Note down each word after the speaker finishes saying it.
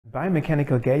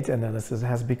Biomechanical gait analysis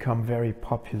has become very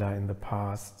popular in the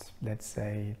past, let's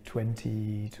say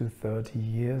 20 to 30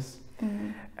 years.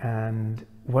 And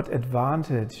what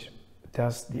advantage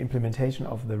does the implementation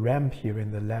of the ramp here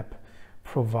in the lab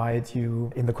provide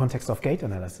you in the context of gait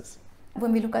analysis?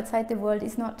 When we look outside, the world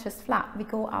is not just flat. We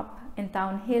go up and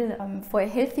downhill. For a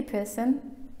healthy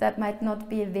person, that might not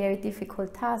be a very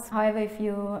difficult task. However, if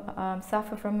you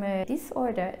suffer from a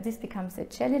disorder, this becomes a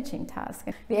challenging task.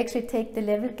 We actually take the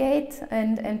level gait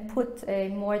and put a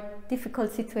more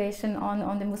difficult situation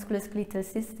on the musculoskeletal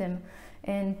system.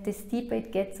 And the steeper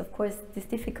it gets, of course, this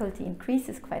difficulty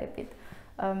increases quite a bit.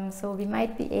 So we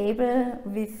might be able,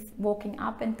 with walking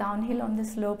up and downhill on the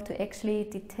slope, to actually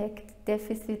detect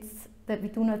deficits that we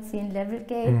do not see in level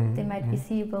gait. They might be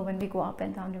seeable when we go up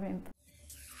and down the ramp.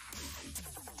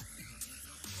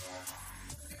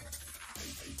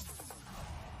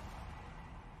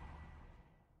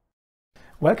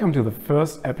 Welcome to the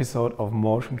first episode of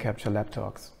MoCapLab Lab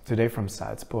Talks, today from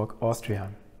Salzburg, Austria.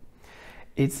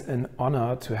 It's an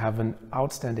honor to have an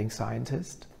outstanding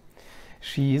scientist.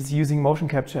 She is using motion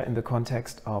capture in the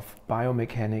context of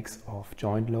biomechanics of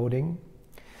joint loading.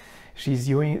 She's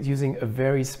using a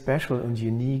very special and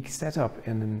unique setup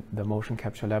in the motion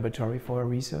capture laboratory for her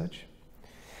research.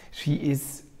 She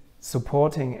is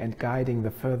supporting and guiding the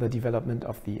further development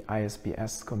of the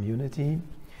ISBS community.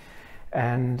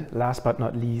 And last but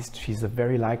not least, she's a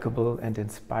very likable and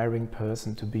inspiring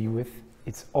person to be with.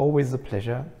 It's always a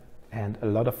pleasure and a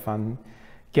lot of fun.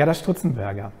 Gerda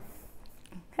Strutzenberger.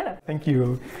 Hello. Thank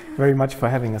you very much for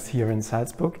having us here in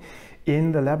Salzburg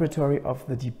in the laboratory of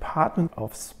the Department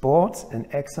of Sports and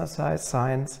Exercise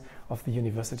Science of the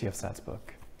University of Salzburg.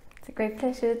 It's a great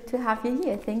pleasure to have you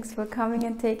here. Thanks for coming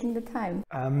and taking the time.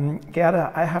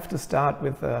 Gerda, I have to start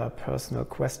with a personal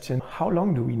question. How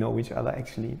long do we know each other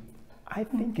actually? I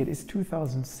think it is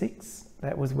 2006.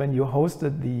 That was when you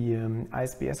hosted the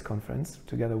ISBS conference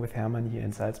together with Hermann here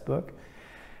in Salzburg.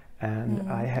 And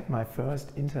I had my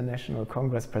first international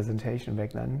congress presentation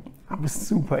back then. I was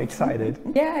super excited.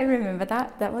 Yeah, I remember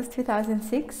that. That was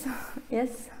 2006.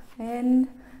 Yes. And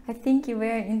I think you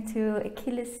were into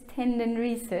Achilles tendon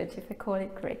research, if I call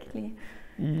it correctly.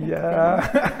 Yeah,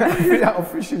 yeah,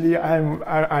 officially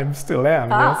I'm still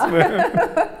am, yes.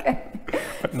 Okay.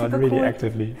 But not really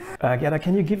actively. Gerda,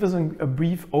 can you give us a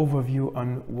brief overview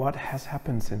on what has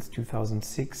happened since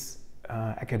 2006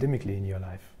 academically in your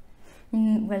life?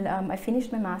 Well, I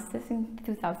finished my master's in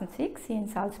 2006 here in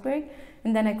Salzburg,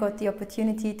 and then I got the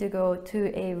opportunity to go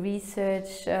to a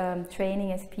research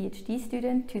training as PhD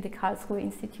student to the Karlsruhe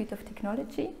Institute of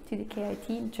Technology, to the KIT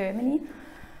in Germany.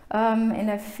 And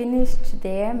I finished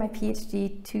there my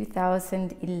PhD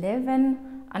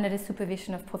 2011 under the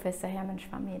supervision of Professor Hermann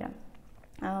Schwammeder.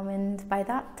 And by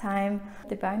that time,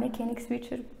 the biomechanics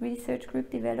research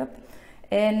group developed,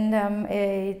 and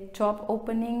a job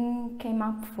opening came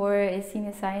up for a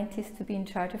senior scientist to be in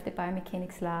charge of the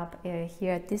biomechanics lab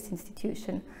here at this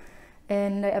institution.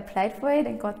 And I applied for it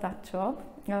and got that job.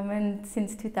 And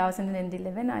since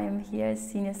 2011, I am here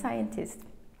as senior scientist.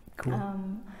 Cool.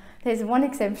 There's one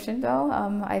exception though.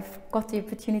 I've got the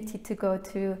opportunity to go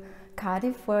to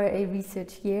Cardiff for a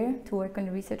research year to work on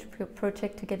a research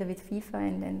project together with FIFA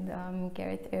and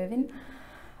Gareth Irwin.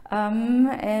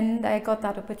 And I got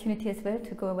that opportunity as well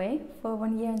to go away for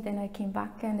 1 year, and then I came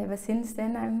back, and ever since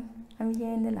then I'm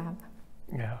here in the lab.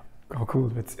 Yeah, oh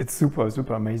cool, it's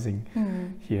super amazing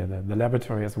here, the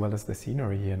laboratory as well as the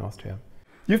scenery here in Austria.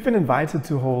 You've been invited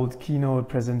to hold keynote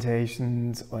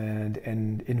presentations and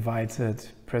invited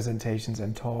presentations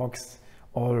and talks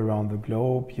all around the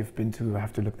globe. You've been to, I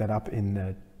have to look that up,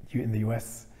 in the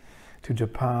US, to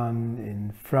Japan,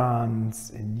 in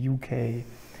France, in UK.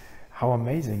 How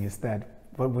amazing is that?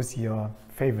 What was your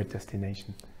favorite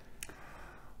destination?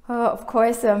 Of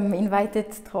course,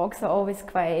 invited talks are always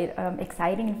quite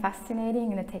exciting and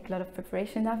fascinating, and I take a lot of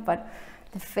preparation there, but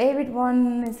the favorite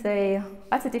one is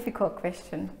that's a difficult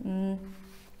question.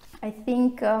 I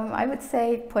think I would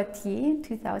say Poitiers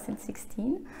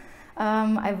 2016.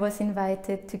 I was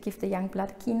invited to give the Young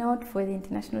Blood keynote for the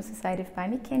International Society of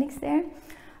Biomechanics there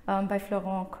by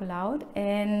Florent Collard,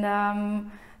 and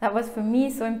that was for me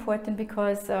so important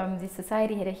because the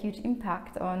society had a huge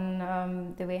impact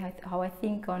on the way how I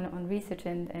think on research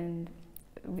and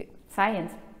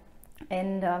science,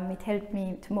 and it helped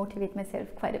me to motivate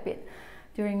myself quite a bit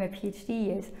during my PhD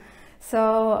years.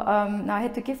 So now I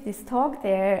had to give this talk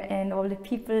there, and all the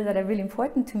people that are really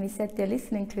important to me sat there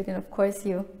listening to it, and of course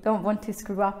you don't want to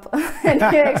screw up and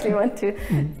you actually want to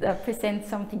present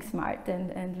something smart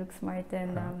and look smart,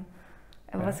 and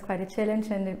it was quite a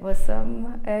challenge, and it was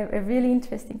a really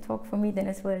interesting talk for me then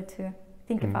as well to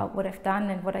think about what I've done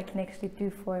and what I can actually do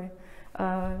for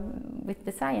with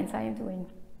the science I am doing.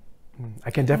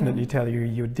 I can definitely tell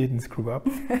you didn't screw up.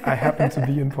 I happened to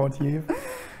be in Poitiers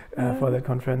for that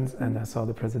conference, and I saw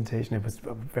the presentation. It was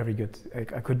very good.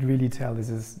 I could really tell this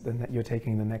is you're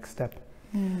taking the next step.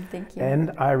 Thank you.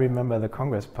 And I remember the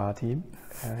Congress party,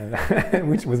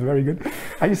 which was very good.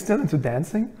 Are you still into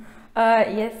dancing?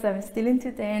 Yes, I'm still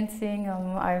into dancing.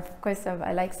 Of course,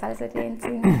 I like salsa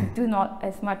dancing. Do not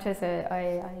as much as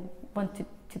I want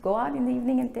to go out in the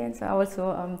evening and dance. I also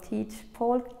teach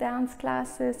pole dance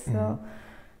classes, so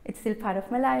it's still part of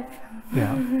my life.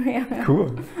 Yeah, yeah.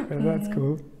 Cool. That's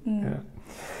cool. Yeah.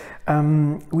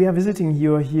 We are visiting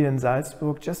you here in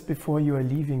Salzburg just before you are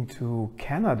leaving to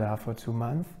Canada for 2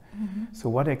 months. So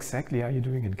what exactly are you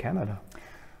doing in Canada?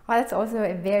 Well, that's also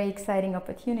a very exciting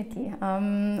opportunity.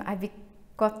 I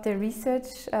got the research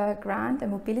grant, a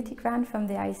mobility grant from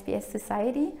the ISPS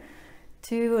Society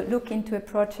to look into a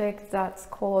project that's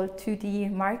called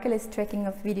 2D markerless tracking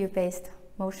of video-based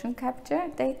motion capture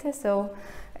data. So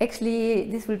actually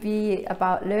this will be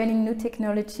about learning new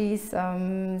technologies,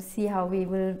 see how we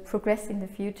will progress in the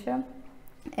future.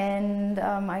 And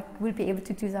I will be able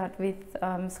to do that with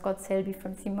Scott Selby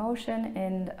from C-Motion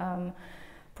and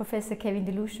Professor Kevin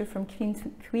DeLucia from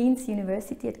Queen's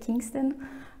University at Kingston.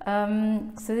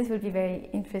 So this will be very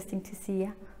interesting to see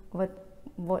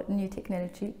what new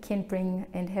technology can bring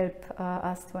and help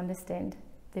us to understand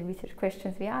the research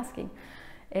questions we're asking.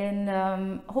 And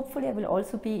hopefully I will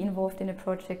also be involved in a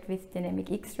project with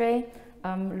dynamic X-ray,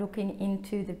 looking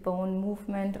into the bone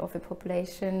movement of a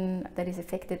population that is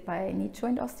affected by knee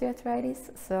joint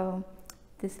osteoarthritis. So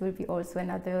this will be also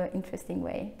another interesting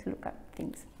way to look at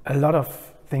things. A lot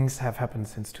of things have happened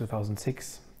since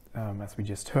 2006, as we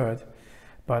just heard.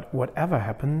 But whatever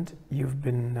happened, you've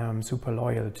been super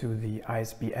loyal to the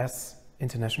ISBS,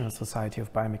 International Society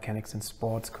of Biomechanics and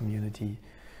Sports community.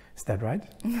 Is that right?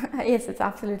 Yes, it's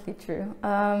absolutely true.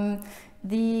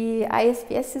 The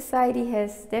ISBS Society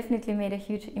has definitely made a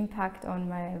huge impact on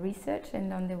my research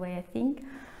and on the way I think.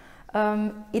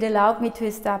 It allowed me to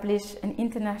establish an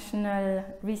international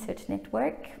research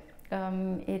network.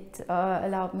 It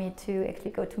allowed me to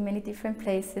actually go to many different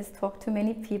places, talk to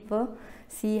many people,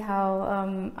 see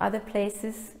how other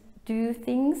places do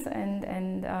things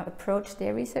and approach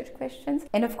their research questions.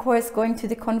 And of course, going to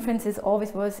the conferences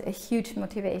always was a huge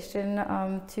motivation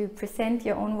to present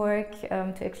your own work,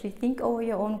 to actually think over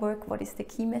your own work. What is the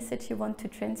key message you want to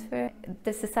transfer?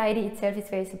 The society itself is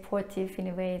very supportive in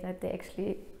a way that they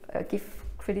actually give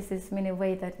criticism in a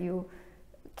way that you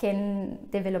can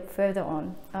develop further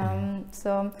on.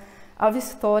 So I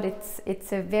always thought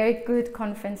it's a very good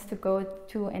conference to go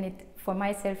to, and for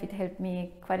myself it helped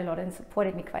me quite a lot and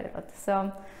supported me quite a lot.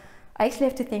 So I actually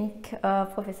have to thank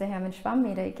Professor Hermann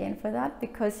Schwammeder again for that,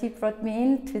 because he brought me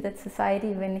into that society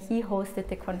when he hosted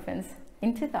the conference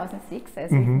in 2006,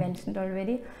 as we've mentioned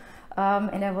already.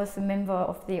 And I was a member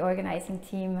of the organizing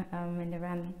team and I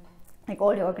ran like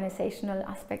all the organizational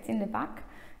aspects in the back.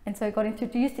 And so I got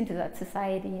introduced into that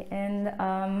society, and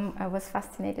I was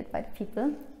fascinated by the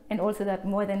people, and also that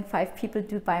more than 5 people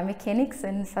do biomechanics,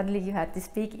 and suddenly you had this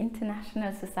big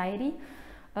international society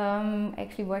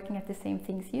actually working at the same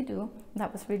things you do.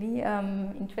 That was really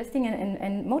interesting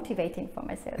and motivating for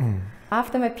myself.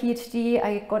 After my PhD,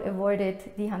 I got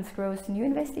awarded the Hans Gross New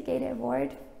Investigator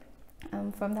Award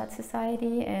from that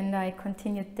society, and I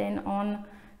continued then on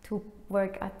to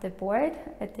work at the board,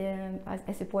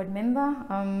 as a board member.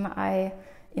 I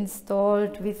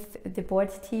installed with the board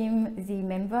team the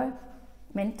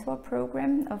mentor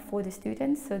program for the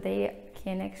students, so they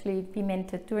can actually be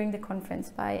mentored during the conference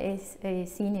by a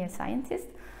senior scientist,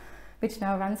 which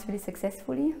now runs really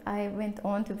successfully. I went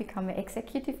on to become an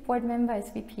executive board member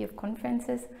as VP of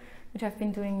conferences, which I've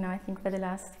been doing now I think for the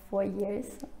last 4 years.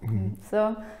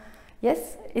 So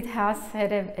yes, it has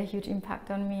had a huge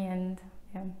impact on me. And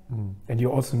yeah. And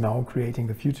you're also now creating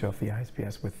the future of the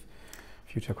ISPS with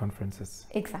future conferences.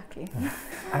 Exactly. Yeah.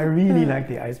 I really like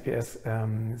the ISPS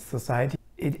society.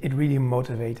 It really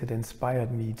motivated,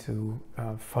 inspired me to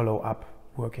follow up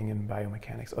working in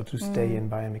biomechanics, or to stay in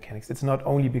biomechanics. It's not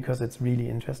only because it's really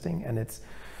interesting and it's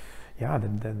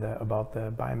about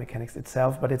the biomechanics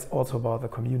itself, but it's also about the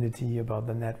community, about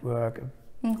the network,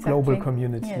 global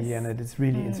community, yes. And it is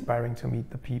really inspiring to meet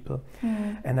the people.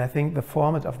 And I think the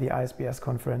format of the ISBS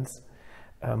conference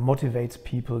motivates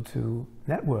people to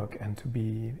network and to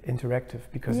be interactive,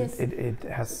 because yes. it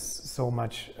has so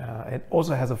much, it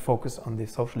also has a focus on the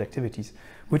social activities,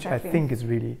 which I think is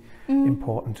really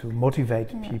important to motivate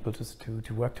people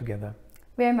to work together.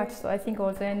 Very much so, I think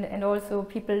also, and also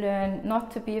people learn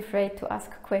not to be afraid to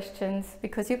ask questions,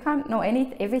 because you can't know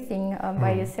everything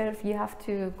by yourself. You have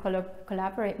to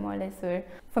collaborate more or less. Or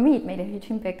for me, it made a huge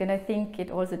impact, and I think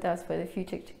it also does for the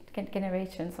future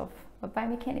generations of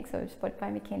biomechanics or sport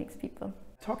biomechanics people.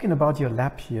 Talking about your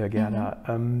lab here, Gerda,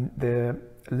 the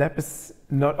lab is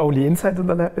not only inside of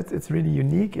the lab, it's really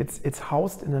unique. It's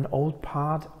housed in an old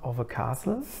part of a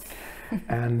castle,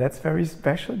 and that's very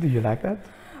special. Do you like that?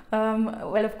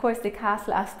 Well, of course, the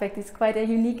castle aspect is quite a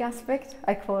unique aspect.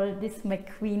 I call this my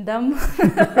queendom.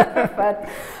 But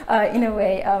in a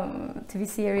way, to be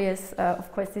serious,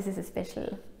 of course, this is a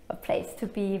special place to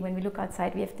be. When we look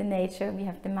outside, we have the nature, we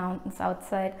have the mountains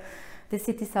outside. The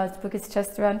city Salzburg is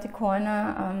just around the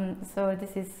corner. So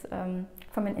this is,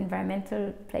 from an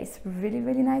environmental place, really,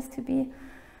 really nice to be.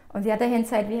 On the other hand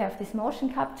side, we have this motion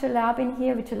capture lab in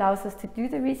here, which allows us to do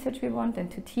the research we want and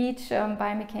to teach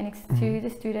biomechanics to the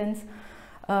students.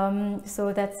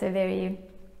 So that's a very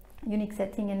unique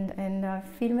setting, and I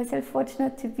feel myself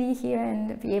fortunate to be here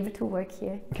and be able to work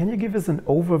here. Can you give us an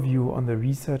overview on the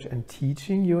research and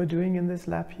teaching you are doing in this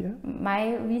lab here?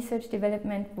 My research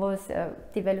development was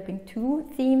developing two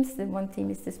themes. The one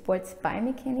theme is the sports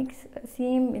biomechanics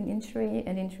theme in injury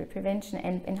and injury prevention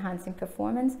and enhancing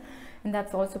performance. And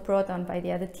that's also brought on by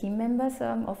the other team members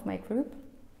of my group,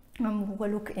 who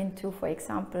will look into, for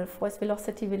example,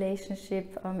 force-velocity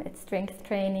relationship at strength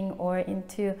training, or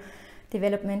into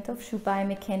development of shoe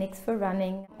biomechanics for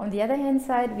running. On the other hand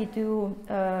side, we do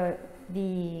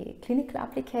the clinical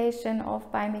application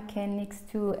of biomechanics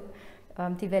to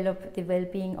develop the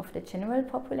well-being of the general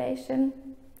population,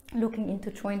 looking into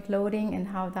joint loading and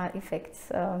how that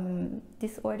affects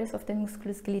disorders of the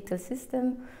musculoskeletal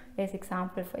system. As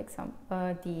example, for example,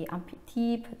 the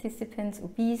amputee participants,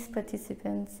 obese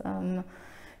participants,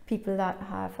 people that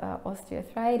have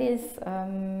osteoarthritis,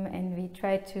 and we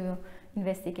try to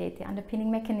investigate the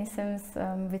underpinning mechanisms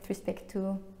with respect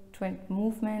to joint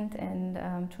movement and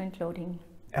joint loading.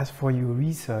 As for your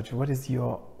research, what is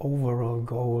your overall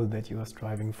goal that you are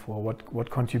striving for? What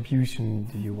contribution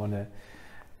do you want to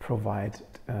provide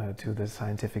to the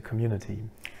scientific community?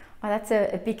 Oh, that's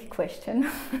a big question.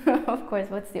 Of course,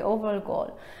 what's the overall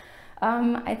goal?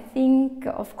 I think,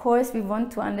 of course, we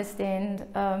want to understand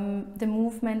the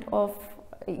movement of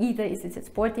either is it a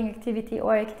sporting activity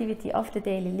or activity of the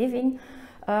daily living,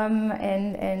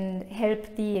 and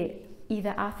help the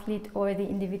either athlete or the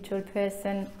individual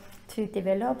person to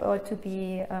develop or to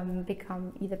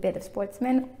become either better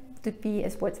sportsmen, to be a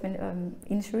sportsman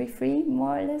injury-free,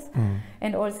 more or less,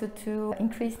 and also to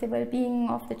increase the well-being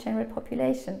of the general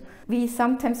population. We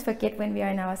sometimes forget when we are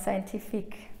in our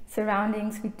scientific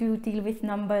surroundings, we do deal with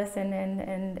numbers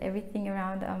and everything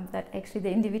around, that actually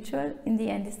the individual in the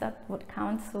end is that what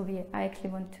counts. So I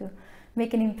actually want to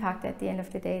make an impact at the end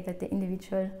of the day, that the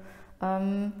individual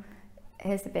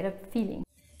has a better feeling.